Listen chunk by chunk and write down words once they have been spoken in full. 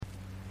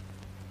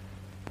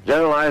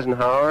General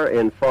Eisenhower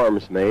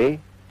informs me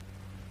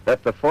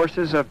that the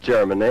forces of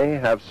Germany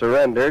have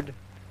surrendered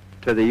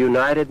to the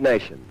United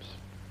Nations.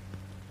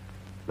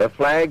 The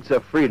flags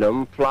of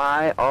freedom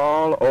fly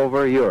all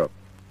over Europe.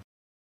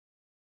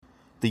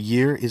 The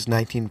year is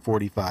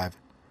 1945.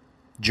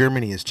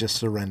 Germany has just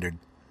surrendered.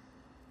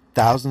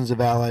 Thousands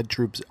of Allied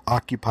troops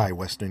occupy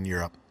Western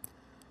Europe.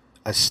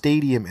 A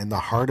stadium in the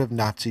heart of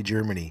Nazi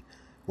Germany,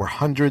 where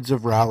hundreds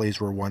of rallies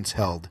were once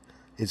held,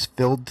 is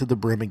filled to the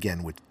brim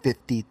again with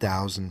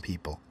 50,000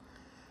 people.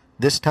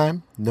 This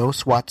time, no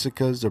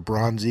swastikas or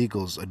bronze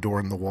eagles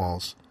adorn the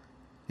walls.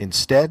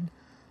 Instead,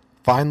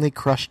 finely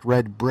crushed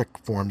red brick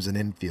forms an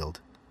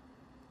infield.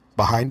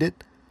 Behind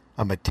it,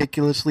 a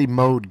meticulously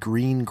mowed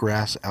green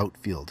grass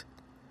outfield.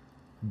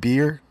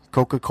 Beer,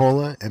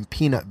 Coca-Cola, and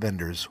peanut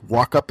vendors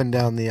walk up and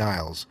down the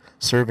aisles,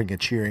 serving a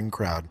cheering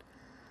crowd.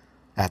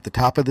 At the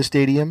top of the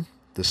stadium,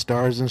 the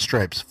stars and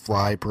stripes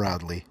fly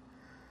proudly.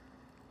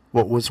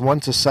 What was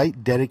once a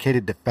site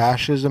dedicated to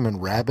fascism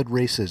and rabid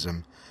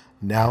racism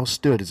now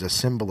stood as a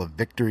symbol of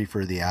victory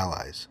for the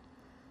Allies.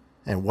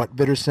 And what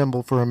better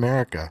symbol for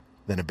America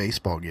than a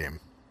baseball game?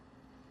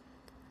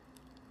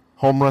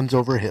 Home runs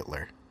over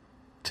Hitler.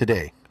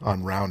 Today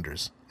on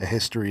Rounders, a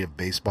history of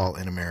baseball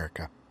in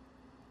America.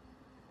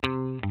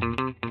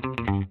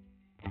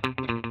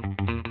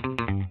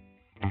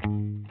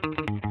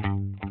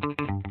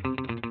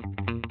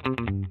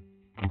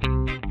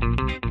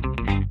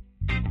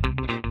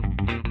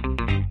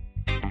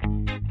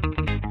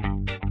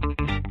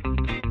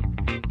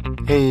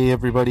 Hey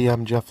everybody,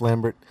 I'm Jeff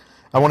Lambert.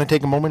 I want to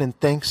take a moment and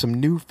thank some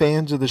new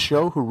fans of the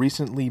show who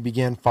recently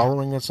began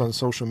following us on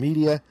social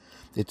media.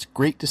 It's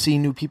great to see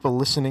new people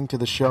listening to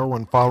the show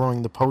and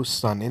following the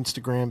posts on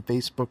Instagram,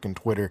 Facebook, and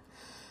Twitter.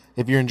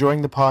 If you're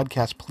enjoying the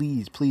podcast,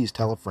 please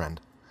tell a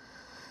friend.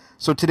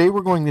 So today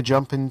we're going to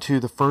jump into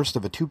the first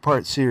of a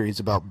two-part series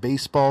about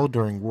baseball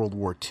during World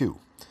War II.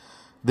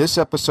 This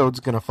episode's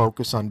going to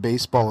focus on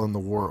baseball in the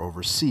war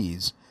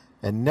overseas,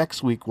 and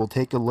next week we'll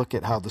take a look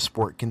at how the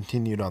sport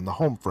continued on the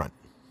home front.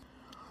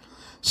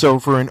 So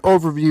for an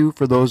overview,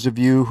 for those of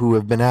you who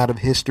have been out of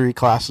history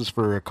classes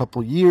for a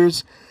couple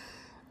years,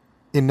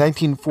 in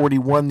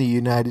 1941 the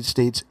United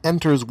States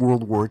enters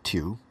World War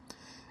II,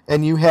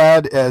 and you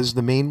had as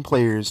the main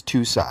players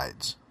two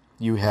sides.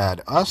 You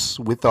had us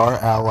with our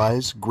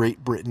allies,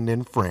 Great Britain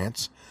and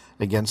France,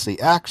 against the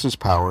Axis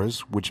powers,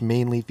 which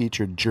mainly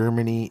featured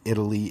Germany,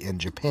 Italy, and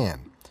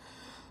Japan.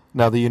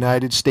 Now the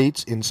United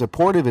States, in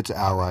support of its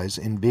allies,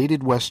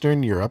 invaded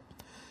Western Europe,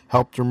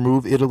 helped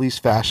remove Italy's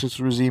fascist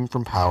regime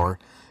from power,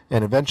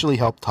 and eventually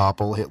helped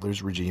topple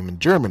Hitler's regime in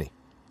Germany.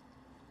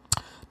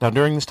 Now,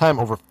 during this time,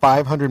 over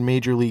 500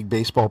 Major League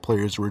Baseball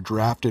players were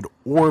drafted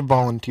or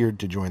volunteered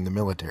to join the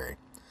military.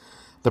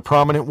 The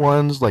prominent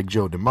ones, like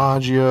Joe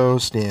DiMaggio,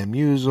 Stan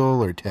Musial,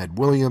 or Ted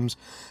Williams,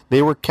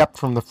 they were kept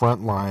from the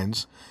front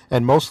lines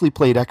and mostly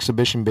played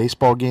exhibition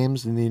baseball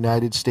games in the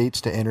United States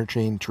to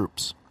entertain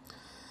troops.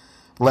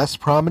 Less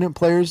prominent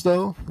players,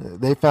 though,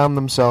 they found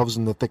themselves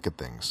in the thick of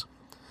things.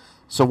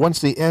 So once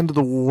the end of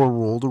the war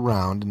rolled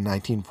around in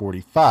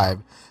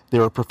 1945,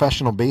 there were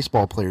professional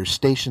baseball players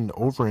stationed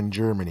over in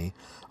Germany,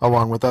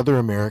 along with other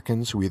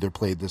Americans who either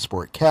played the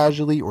sport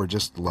casually or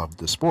just loved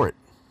the sport.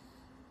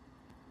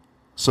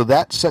 So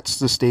that sets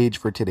the stage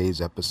for today's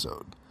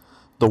episode.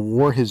 The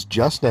war has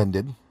just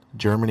ended,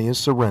 Germany has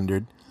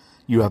surrendered,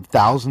 you have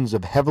thousands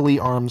of heavily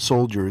armed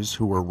soldiers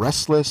who are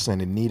restless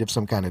and in need of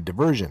some kind of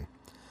diversion.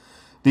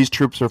 These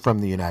troops are from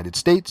the United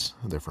States,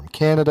 they're from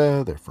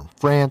Canada, they're from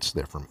France,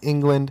 they're from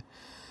England.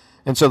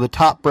 And so the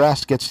top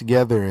brass gets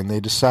together and they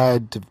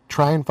decide to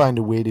try and find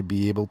a way to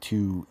be able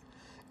to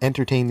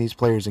entertain these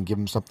players and give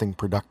them something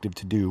productive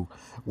to do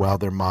while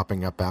they're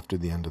mopping up after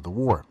the end of the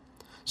war.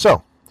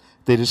 So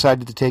they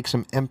decided to take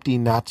some empty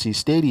Nazi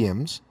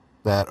stadiums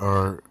that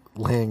are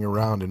laying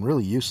around and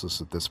really useless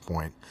at this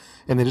point,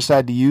 and they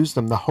decided to use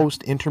them to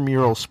host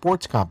intramural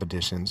sports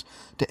competitions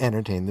to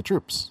entertain the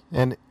troops,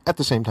 and at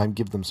the same time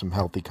give them some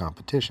healthy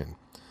competition.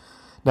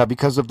 Now,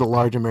 because of the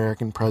large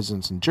American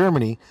presence in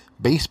Germany,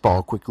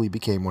 baseball quickly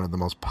became one of the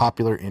most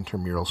popular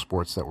intramural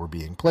sports that were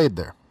being played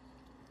there.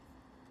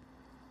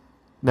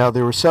 Now,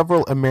 there were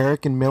several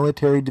American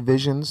military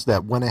divisions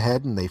that went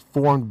ahead and they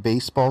formed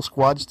baseball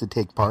squads to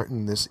take part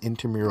in this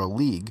intramural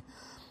league.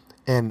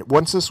 And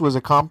once this was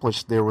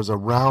accomplished, there was a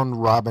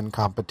round-robin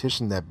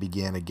competition that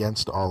began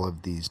against all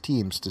of these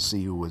teams to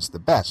see who was the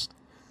best.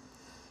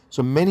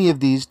 So many of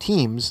these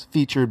teams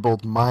featured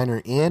both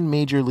minor and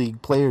major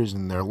league players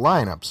in their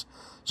lineups,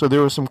 so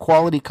there was some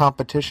quality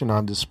competition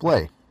on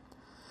display.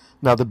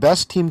 Now, the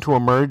best team to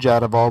emerge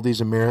out of all these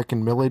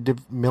American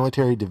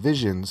military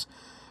divisions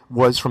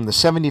was from the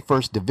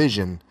 71st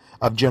Division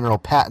of General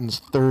Patton's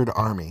Third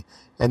Army,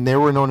 and they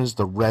were known as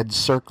the Red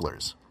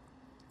Circlers.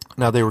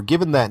 Now, they were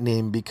given that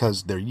name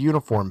because their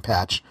uniform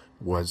patch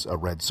was a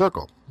red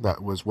circle.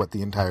 That was what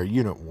the entire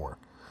unit wore.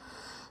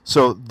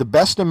 So the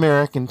best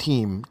American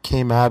team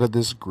came out of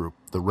this group,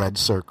 the Red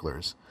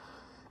Circlers,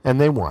 and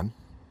they won.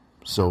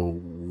 So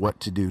what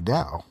to do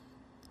now?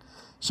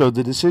 So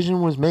the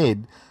decision was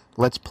made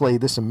let's play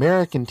this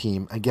American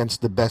team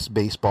against the best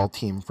baseball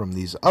team from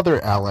these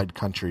other Allied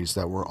countries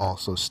that were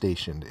also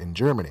stationed in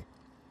Germany.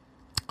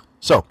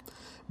 So,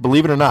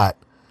 believe it or not,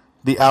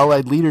 the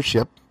Allied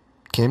leadership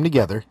came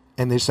together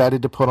and they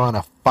decided to put on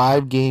a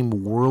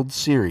 5-game World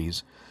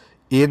Series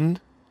in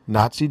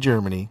Nazi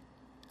Germany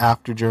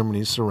after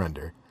Germany's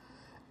surrender.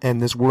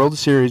 And this World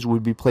Series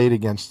would be played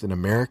against an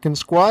American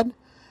squad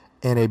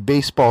and a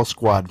baseball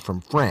squad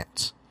from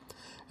France.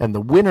 And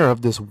the winner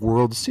of this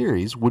World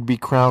Series would be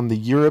crowned the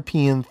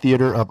European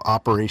Theater of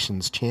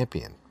Operations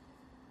champion.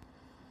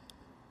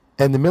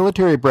 And the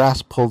military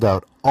brass pulled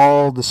out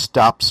all the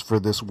stops for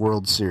this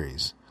World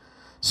Series.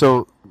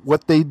 So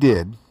what they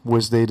did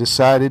was they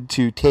decided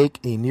to take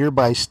a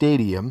nearby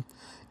stadium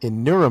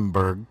in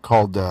Nuremberg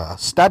called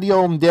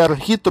Stadion der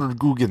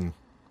Hitlerjugend.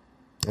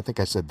 I think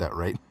I said that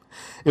right.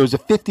 It was a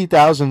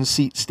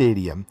 50,000-seat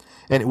stadium,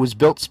 and it was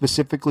built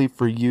specifically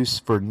for use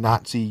for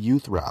Nazi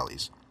youth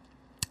rallies.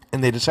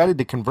 And they decided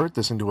to convert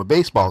this into a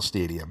baseball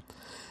stadium.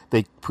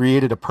 They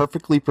created a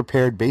perfectly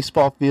prepared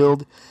baseball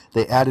field.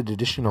 They added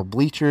additional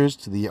bleachers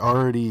to the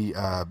already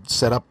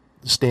set up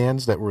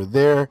stands that were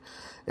there.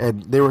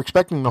 And they were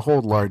expecting to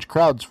hold large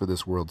crowds for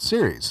this World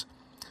Series.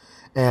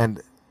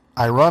 And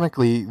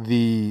ironically,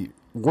 the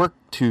work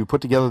to put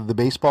together the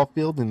baseball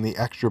field and the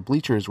extra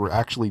bleachers were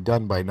actually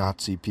done by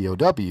Nazi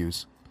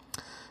POWs.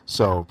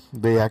 So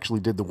they actually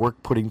did the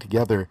work putting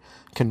together,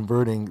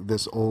 converting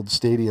this old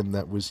stadium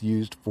that was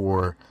used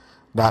for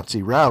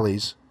Nazi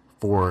rallies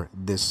for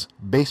this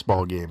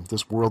baseball game,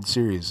 this World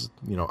Series,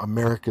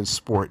 America's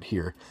sport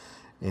here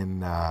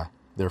in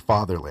their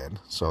fatherland.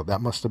 So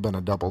that must have been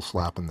a double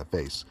slap in the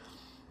face.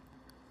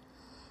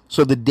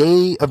 So the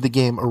day of the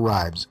game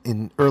arrives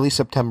in early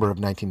September of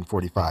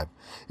 1945,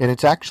 and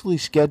it's actually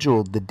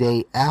scheduled the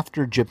day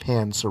after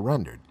Japan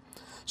surrendered.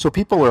 So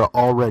people are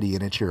already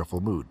in a cheerful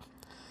mood.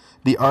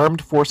 The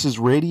Armed Forces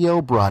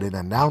Radio brought in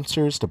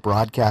announcers to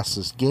broadcast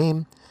this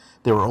game.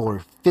 There were over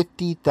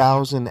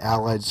 50,000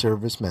 Allied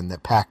servicemen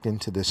that packed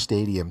into this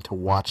stadium to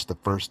watch the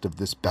first of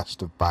this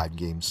best-of-5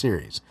 game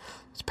series.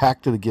 It's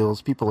packed to the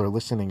gills. People are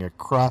listening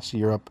across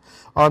Europe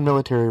on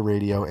military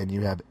radio, and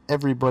you have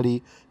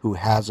everybody who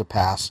has a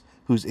pass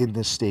who's in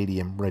this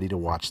stadium ready to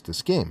watch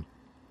this game.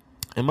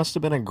 It must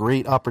have been a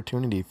great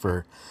opportunity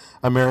for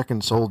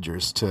American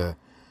soldiers to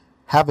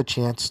have a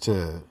chance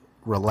to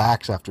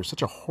relax after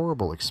such a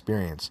horrible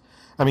experience.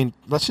 I mean,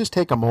 let's just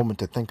take a moment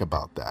to think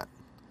about that.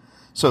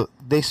 So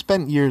they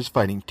spent years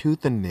fighting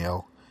tooth and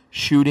nail,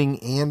 shooting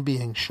and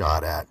being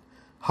shot at,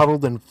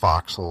 huddled in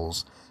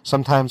foxholes,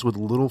 sometimes with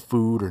little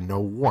food or no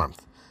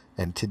warmth.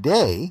 And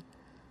today,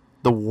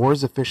 the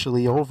war's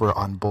officially over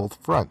on both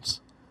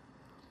fronts.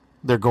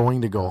 They're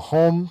going to go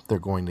home, they're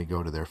going to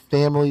go to their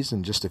families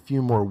in just a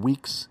few more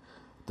weeks.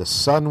 The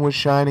sun was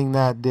shining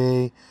that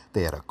day,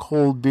 they had a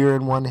cold beer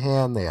in one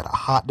hand, they had a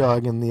hot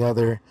dog in the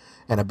other,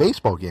 and a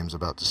baseball game's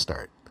about to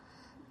start.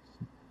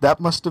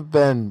 That must have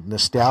been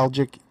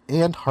nostalgic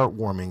and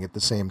heartwarming at the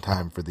same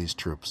time for these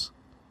troops.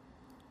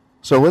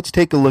 So let's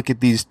take a look at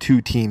these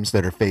two teams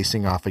that are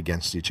facing off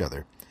against each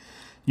other.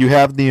 You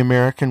have the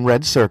American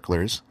Red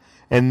Circlers,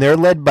 and they're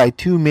led by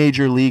two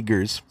major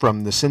leaguers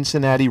from the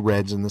Cincinnati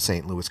Reds and the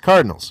St. Louis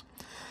Cardinals.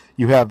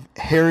 You have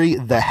Harry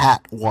the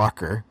Hat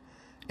Walker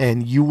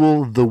and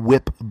Ewell the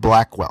Whip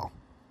Blackwell.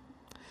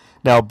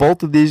 Now,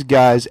 both of these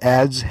guys,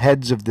 as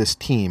heads of this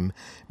team,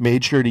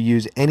 made sure to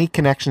use any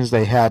connections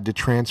they had to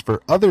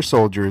transfer other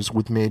soldiers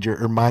with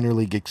major or minor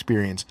league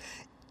experience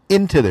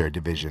into their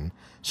division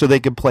so they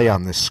could play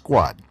on this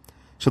squad.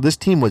 So this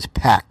team was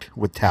packed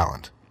with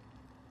talent.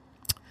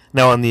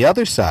 Now, on the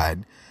other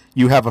side,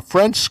 you have a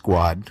French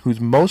squad who's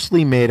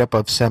mostly made up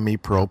of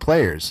semi-pro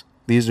players.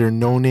 These are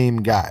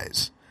no-name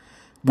guys,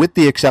 with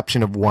the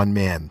exception of one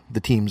man,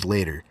 the team's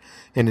leader,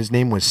 and his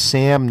name was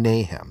Sam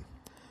Nahum.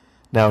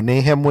 Now,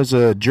 Nahum was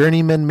a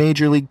journeyman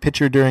major league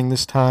pitcher during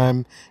this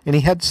time, and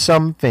he had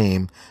some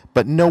fame,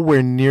 but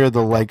nowhere near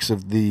the likes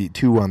of the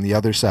two on the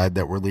other side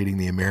that were leading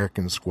the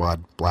American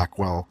squad,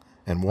 Blackwell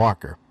and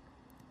Walker.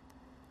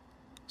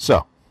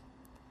 So,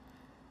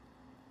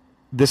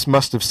 this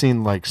must have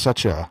seemed like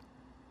such a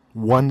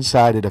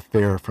one-sided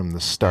affair from the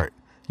start.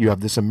 You have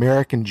this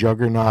American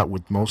juggernaut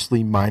with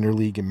mostly minor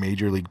league and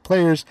major league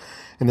players,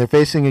 and they're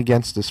facing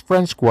against this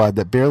French squad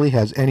that barely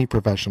has any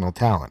professional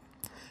talent.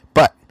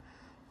 But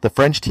the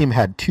French team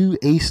had two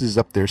aces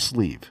up their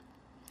sleeve.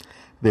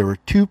 There were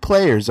two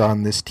players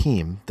on this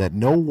team that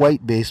no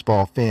white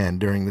baseball fan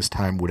during this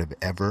time would have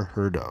ever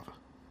heard of.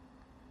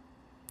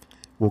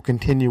 We'll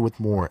continue with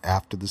more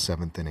after the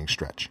 7th inning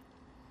stretch.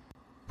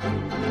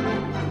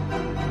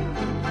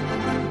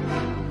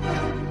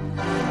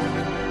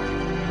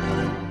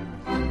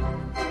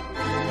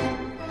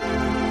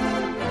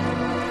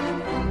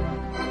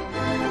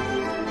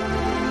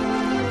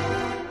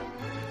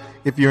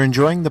 If you're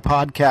enjoying the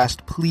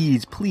podcast,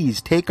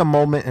 please take a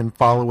moment and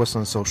follow us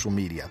on social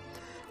media.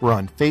 We're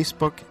on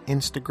Facebook,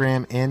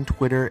 Instagram, and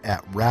Twitter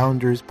at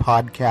Rounders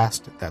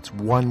Podcast. That's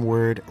one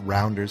word,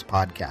 Rounders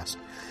Podcast.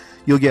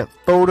 You'll get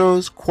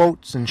photos,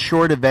 quotes, and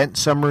short event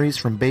summaries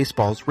from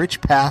baseball's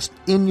rich past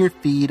in your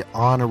feed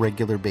on a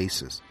regular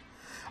basis.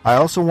 I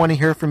also want to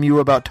hear from you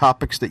about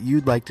topics that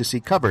you'd like to see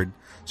covered,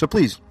 so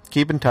please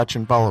keep in touch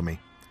and follow me.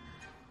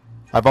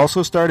 I've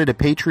also started a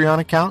Patreon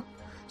account,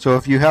 so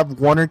if you have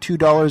 $1 or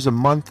 $2 a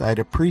month, I'd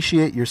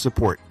appreciate your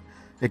support.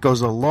 It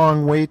goes a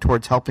long way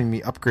towards helping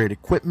me upgrade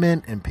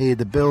equipment and pay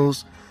the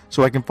bills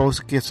so I can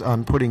focus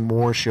on putting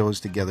more shows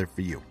together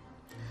for you.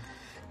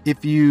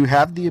 If you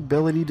have the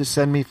ability to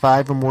send me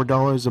 $5 or more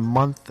a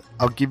month,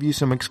 I'll give you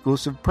some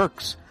exclusive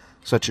perks,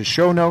 such as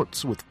show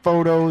notes with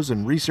photos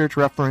and research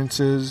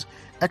references,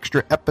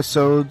 extra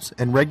episodes,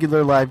 and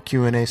regular live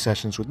Q&A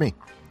sessions with me.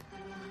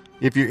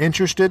 If you're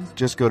interested,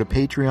 just go to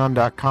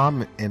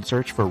patreon.com and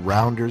search for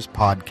Rounders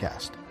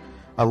Podcast.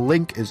 A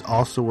link is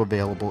also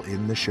available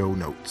in the show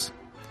notes.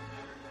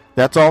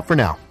 That's all for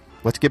now.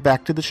 Let's get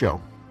back to the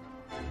show.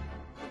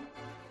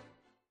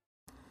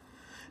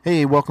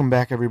 Hey, welcome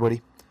back,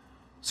 everybody.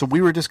 So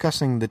we were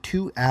discussing the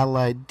two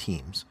Allied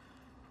teams.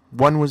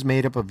 One was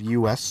made up of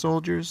U.S.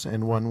 soldiers,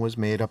 and one was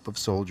made up of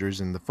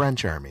soldiers in the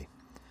French army.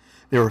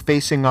 They were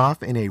facing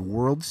off in a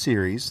World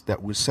Series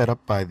that was set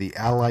up by the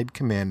Allied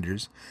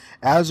commanders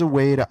as a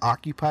way to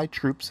occupy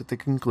troops at the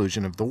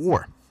conclusion of the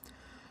war.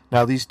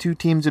 Now, these two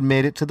teams had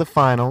made it to the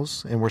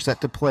finals and were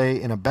set to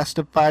play in a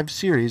best-of-5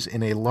 series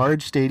in a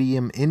large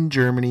stadium in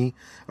Germany,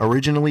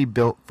 originally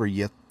built for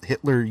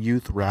Hitler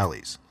Youth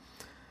rallies.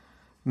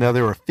 Now,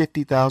 there were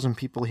 50,000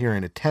 people here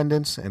in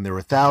attendance, and there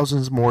were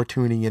thousands more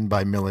tuning in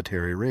by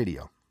military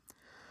radio.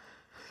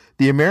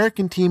 The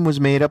American team was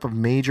made up of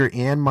major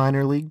and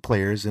minor league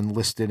players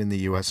enlisted in the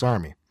U.S.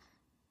 Army.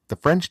 The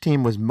French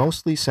team was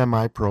mostly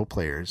semi-pro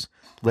players,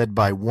 led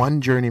by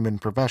one journeyman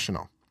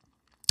professional.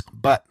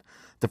 But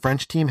the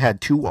French team had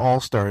two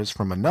all-stars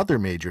from another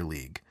major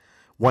league,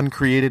 one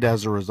created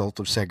as a result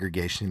of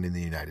segregation in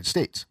the United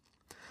States.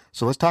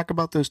 So let's talk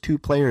about those two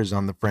players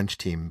on the French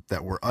team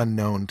that were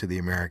unknown to the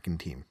American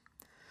team.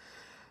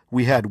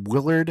 We had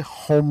Willard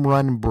Home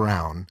Run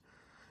Brown,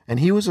 and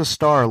he was a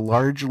star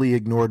largely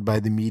ignored by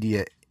the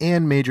media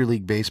and Major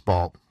League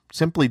Baseball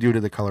simply due to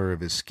the color of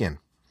his skin.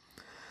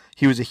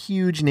 He was a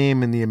huge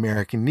name in the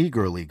American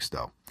Negro Leagues,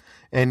 though,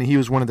 and he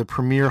was one of the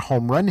premier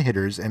home run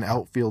hitters and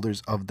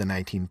outfielders of the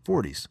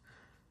 1940s.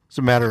 As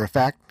a matter of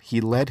fact,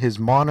 he led his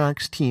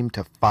Monarchs team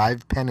to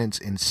 5 pennants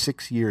in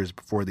 6 years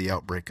before the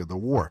outbreak of the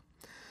war.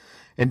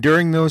 And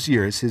during those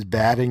years, his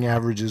batting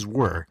averages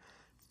were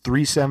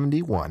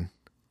 .371,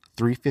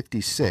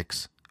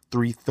 .356,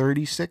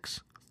 .336,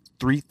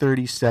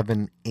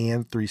 .337,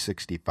 and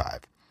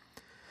 .365.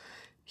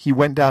 He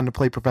went down to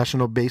play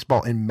professional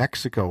baseball in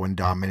Mexico and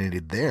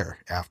dominated there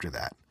after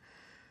that.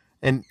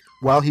 And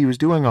while he was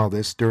doing all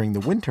this during the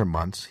winter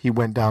months, he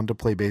went down to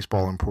play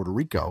baseball in Puerto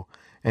Rico,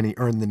 and he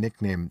earned the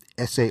nickname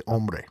Ese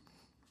Hombre.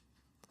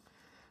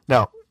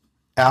 Now,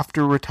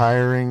 after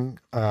retiring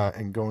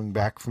and going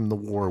back from the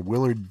war,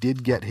 Willard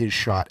did get his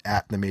shot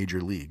at the major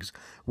leagues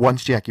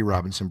once Jackie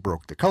Robinson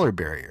broke the color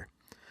barrier.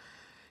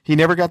 He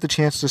never got the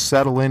chance to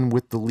settle in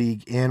with the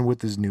league and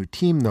with his new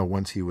team, though,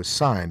 once he was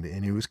signed,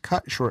 and he was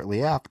cut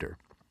shortly after.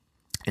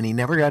 And he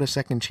never got a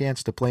second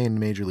chance to play in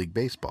Major League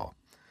Baseball.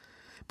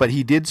 But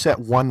he did set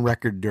one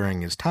record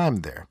during his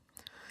time there.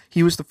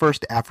 He was the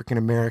first African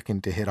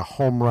American to hit a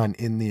home run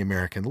in the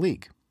American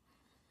League.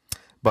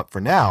 But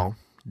for now,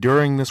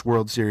 during this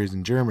World Series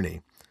in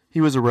Germany,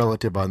 he was a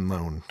relative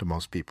unknown to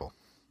most people.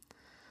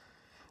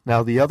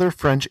 Now, the other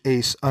French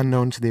ace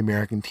unknown to the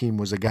American team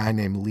was a guy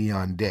named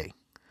Leon Day.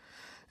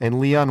 And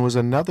Leon was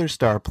another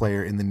star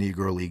player in the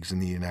Negro Leagues in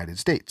the United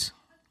States.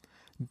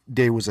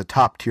 Day was a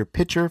top-tier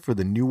pitcher for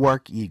the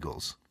Newark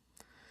Eagles.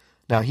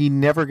 Now, he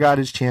never got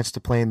his chance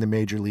to play in the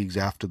major leagues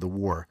after the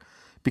war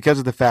because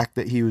of the fact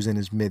that he was in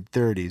his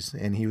mid-30s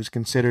and he was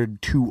considered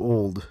too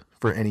old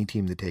for any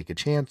team to take a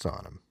chance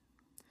on him.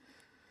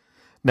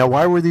 Now,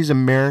 why were these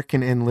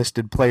American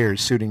enlisted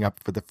players suiting up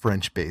for the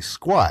French-based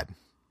squad?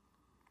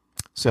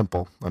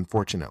 Simple,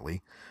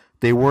 unfortunately.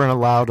 They weren't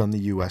allowed on the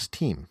U.S.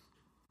 team.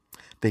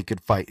 They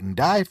could fight and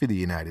die for the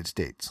United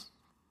States,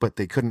 but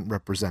they couldn't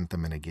represent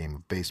them in a game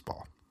of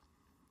baseball.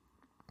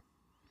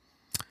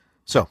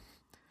 So,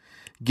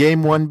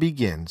 Game 1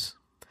 begins.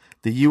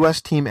 The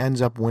U.S. team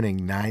ends up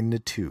winning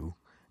 9-2,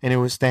 and it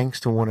was thanks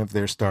to one of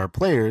their star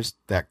players,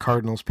 that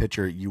Cardinals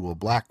pitcher Ewell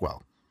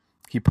Blackwell.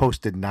 He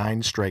posted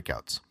 9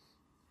 strikeouts.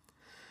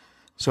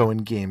 So in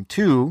Game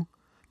 2,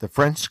 the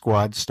French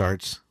squad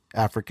starts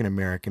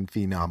African-American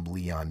phenom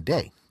Leon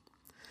Day.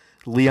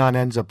 Leon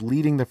ends up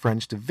leading the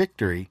French to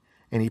victory,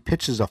 and he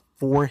pitches a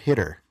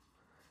 4-hitter.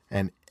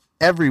 And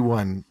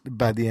everyone,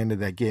 by the end of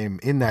that game,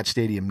 in that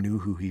stadium knew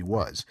who he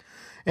was.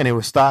 And it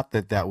was thought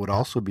that that would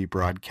also be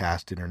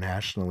broadcast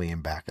internationally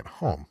and back at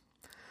home.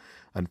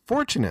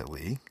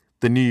 Unfortunately,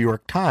 the New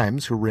York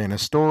Times, who ran a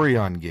story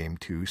on Game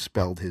 2,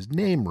 spelled his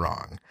name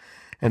wrong,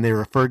 and they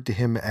referred to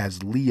him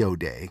as Leo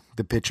Day,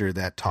 the pitcher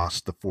that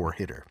tossed the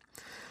 4-hitter.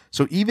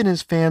 So even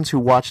his fans who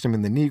watched him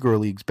in the Negro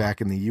Leagues back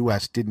in the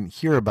U.S. didn't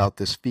hear about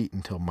this feat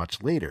until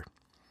much later.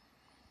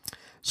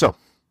 So,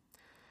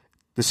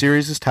 the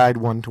series is tied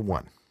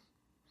 1-1.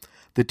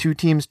 The two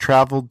teams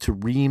traveled to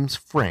Reims,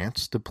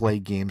 France to play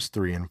games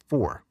 3 and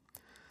 4.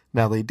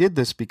 Now, they did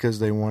this because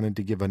they wanted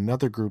to give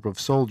another group of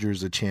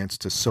soldiers a chance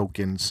to soak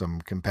in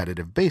some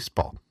competitive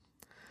baseball.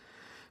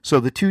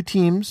 So the two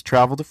teams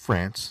travel to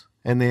France,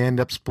 and they end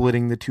up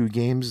splitting the two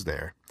games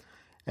there.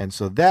 And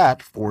so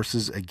that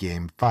forces a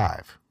Game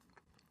 5,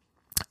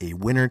 a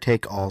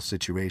winner-take-all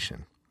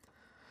situation.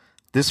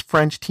 This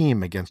French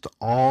team, against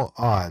all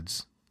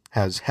odds,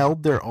 has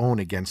held their own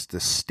against the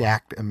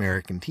stacked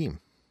American team.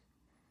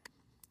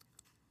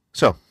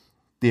 So,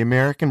 the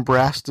American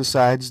brass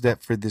decides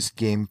that for this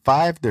Game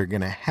 5, they're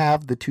going to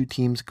have the two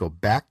teams go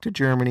back to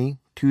Germany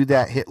to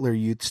that Hitler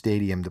Youth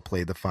Stadium to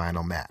play the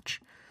final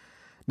match.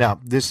 Now,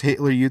 this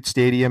Hitler Youth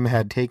Stadium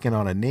had taken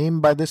on a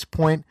name by this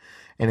point,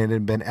 and it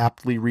had been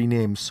aptly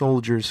renamed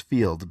Soldiers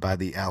Field by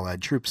the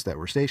Allied troops that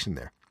were stationed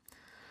there.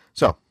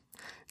 So,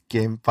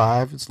 Game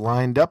 5 is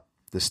lined up.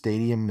 The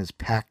stadium is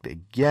packed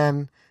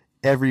again.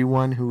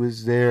 Everyone who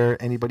was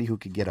there, anybody who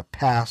could get a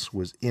pass,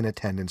 was in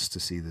attendance to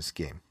see this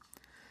game.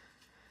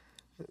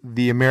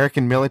 The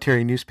American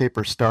military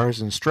newspaper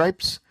Stars and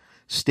Stripes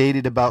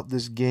stated about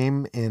this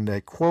game, and I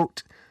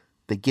quote,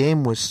 "The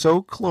game was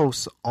so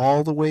close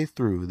all the way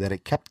through that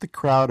it kept the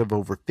crowd of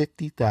over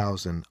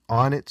 50,000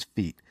 on its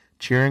feet,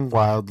 cheering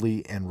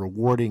wildly and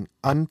rewarding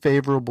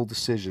unfavorable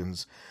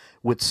decisions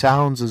with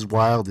sounds as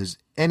wild as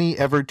any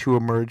ever to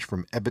emerge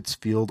from Ebbets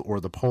Field or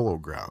the Polo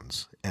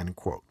Grounds," end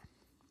quote.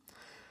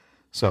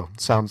 So,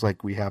 sounds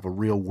like we have a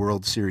real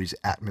World Series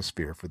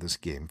atmosphere for this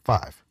Game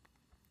 5.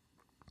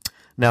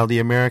 Now, the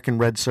American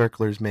Red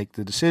Circlers make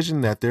the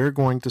decision that they're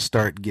going to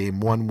start Game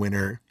 1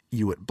 winner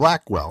Hewitt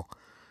Blackwell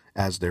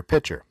as their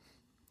pitcher.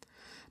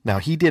 Now,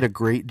 he did a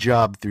great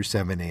job through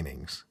 7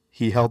 innings.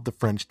 He held the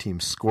French team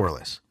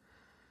scoreless.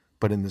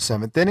 But in the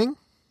 7th inning,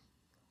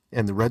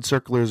 and the Red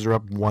Circlers are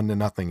up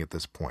 1-0 at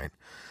this point,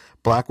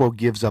 Blackwell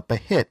gives up a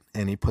hit,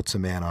 and he puts a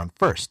man on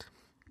first.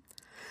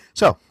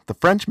 So, the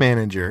French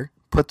manager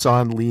puts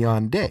on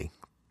Leon Day,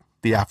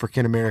 the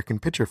African-American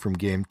pitcher from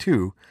Game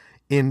 2,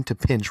 in to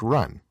pinch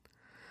run.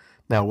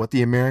 Now, what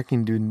the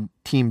American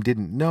team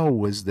didn't know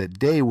was that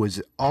Day was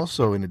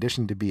also, in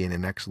addition to being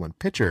an excellent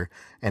pitcher,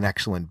 an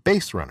excellent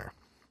base runner.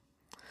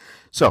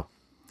 So,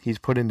 he's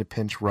put into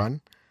pinch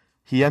run.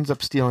 He ends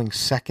up stealing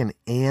second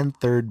and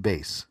third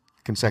base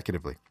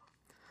consecutively.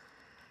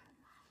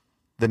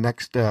 The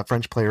next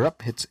French player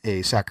up hits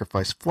a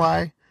sacrifice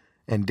fly,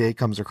 and Day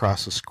comes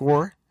across the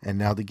score, and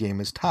now the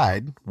game is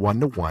tied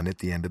 1-1 at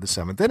the end of the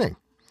 7th inning.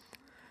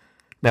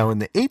 Now, in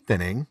the 8th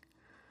inning,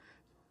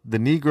 the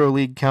Negro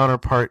League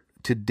counterpart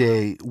to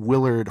Day,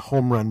 Willard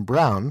Home Run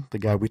Brown, the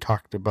guy we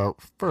talked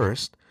about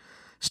first,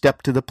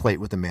 stepped to the plate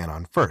with a man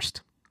on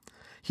first.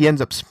 He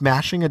ends up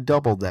smashing a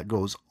double that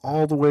goes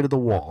all the way to the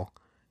wall.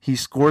 He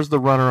scores the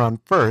runner on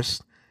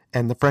first,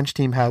 and the French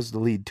team has the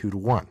lead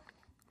 2-1.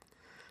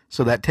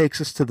 So that takes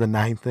us to the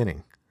 9th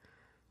inning.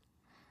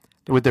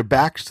 With their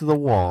backs to the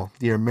wall,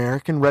 the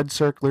American Red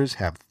Circlers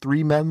have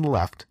 3 men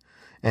left,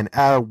 and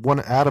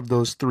out of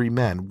those 3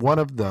 men, one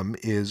of them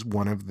is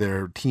one of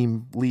their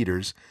team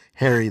leaders,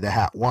 Harry the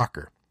Hat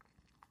Walker.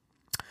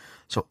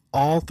 So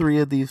all 3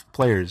 of these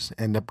players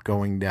end up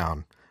going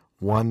down,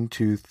 1,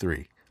 2,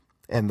 3,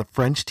 and the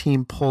French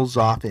team pulls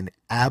off an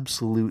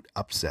absolute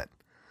upset.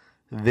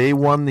 They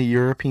won the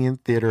European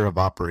Theater of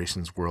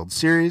Operations World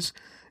Series,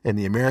 and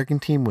the American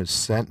team was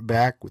sent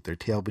back with their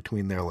tail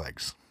between their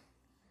legs.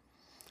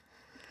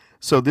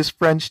 So this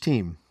French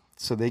team,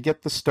 they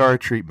get the star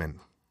treatment.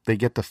 They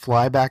get to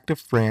fly back to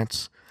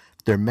France.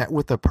 They're met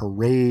with a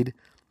parade.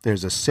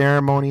 There's a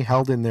ceremony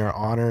held in their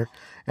honor,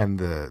 and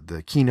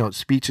the keynote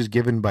speech is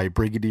given by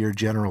Brigadier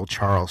General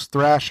Charles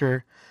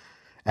Thrasher.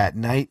 At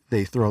night,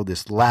 they throw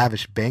this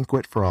lavish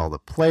banquet for all the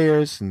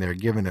players, and they're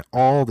given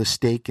all the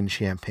steak and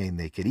champagne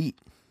they could eat.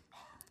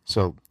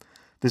 So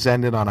this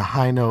ended on a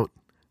high note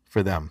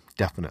for them,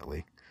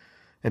 definitely.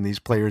 And these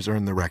players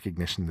earned the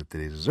recognition that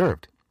they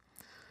deserved.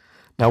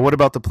 Now, what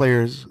about the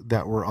players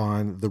that were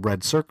on the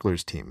Red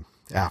Circlers team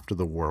after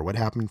the war? What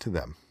happened to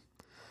them?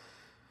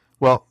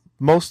 Well,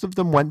 most of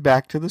them went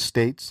back to the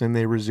States and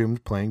they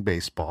resumed playing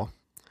baseball.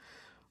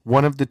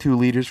 One of the 2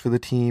 leaders for the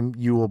team,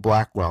 Ewell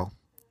Blackwell,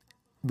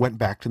 went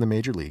back to the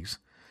major leagues,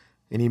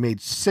 and he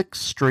made 6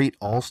 straight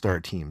all-star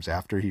teams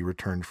after he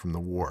returned from the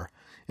war,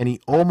 and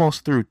he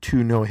almost threw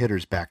 2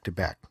 no-hitters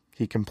back-to-back.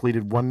 He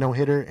completed 1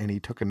 no-hitter, and he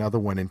took another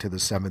one into the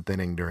 7th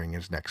inning during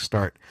his next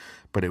start,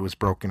 but it was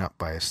broken up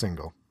by a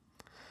single.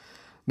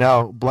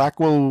 Now,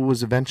 Blackwell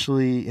was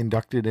eventually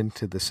inducted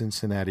into the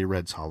Cincinnati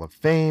Reds Hall of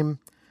Fame,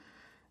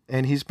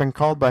 and he's been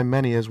called by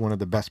many as one of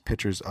the best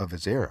pitchers of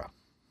his era.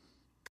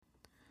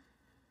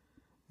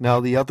 Now,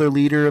 the other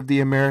leader of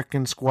the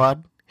American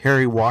squad,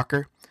 Harry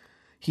Walker,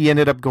 he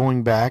ended up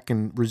going back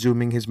and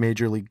resuming his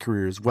major league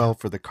career as well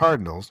for the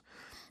Cardinals,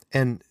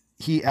 and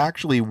he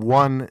actually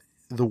won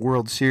the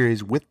World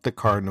Series with the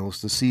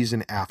Cardinals the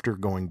season after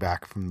going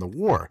back from the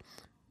war.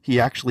 He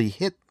actually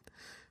hit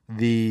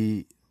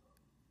the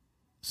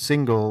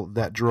single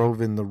that drove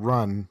in the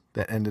run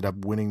that ended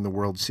up winning the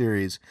World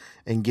Series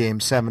in Game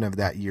 7 of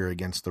that year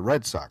against the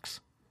Red Sox.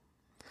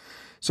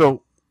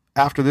 So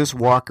After this,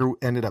 Walker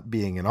ended up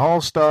being an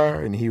all-star,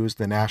 and he was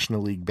the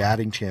National League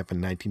batting champ in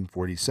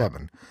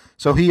 1947.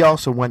 So he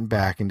also went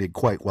back and did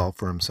quite well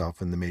for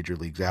himself in the major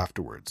leagues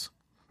afterwards.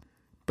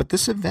 But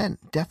this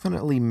event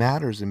definitely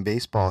matters in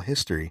baseball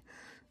history.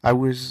 I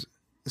was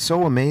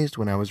so amazed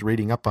when I was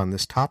reading up on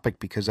this topic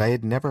because I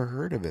had never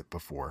heard of it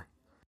before.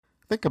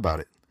 Think about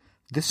it.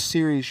 This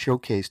series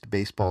showcased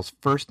baseball's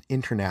first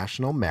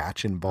international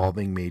match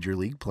involving major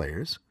league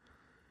players.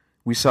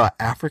 We saw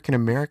African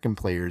American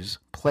players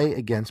play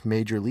against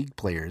major league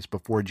players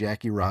before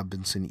Jackie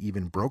Robinson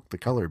even broke the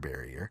color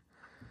barrier.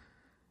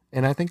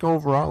 And I think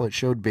overall it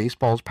showed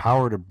baseball's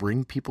power to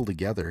bring people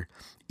together,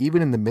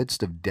 even in the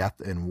midst of death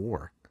and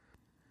war.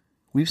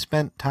 We've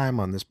spent time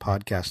on this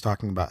podcast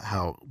talking about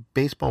how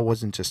baseball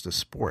wasn't just a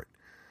sport,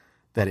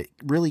 that it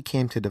really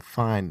came to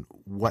define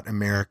what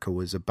America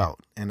was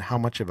about and how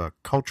much of a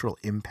cultural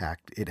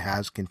impact it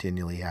has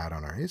continually had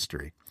on our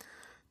history.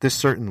 This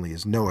certainly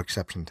is no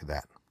exception to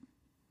that.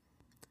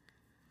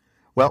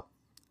 Well,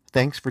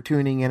 thanks for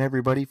tuning in,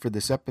 everybody, for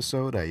this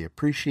episode. I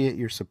appreciate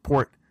your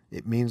support.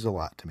 It means a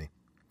lot to me.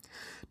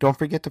 Don't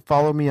forget to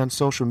follow me on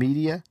social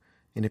media,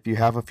 and if you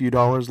have a few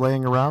dollars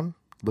laying around,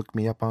 look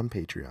me up on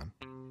Patreon.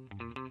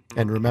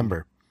 And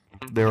remember,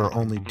 there are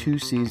only 2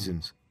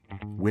 seasons,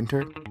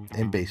 winter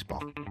and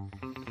baseball.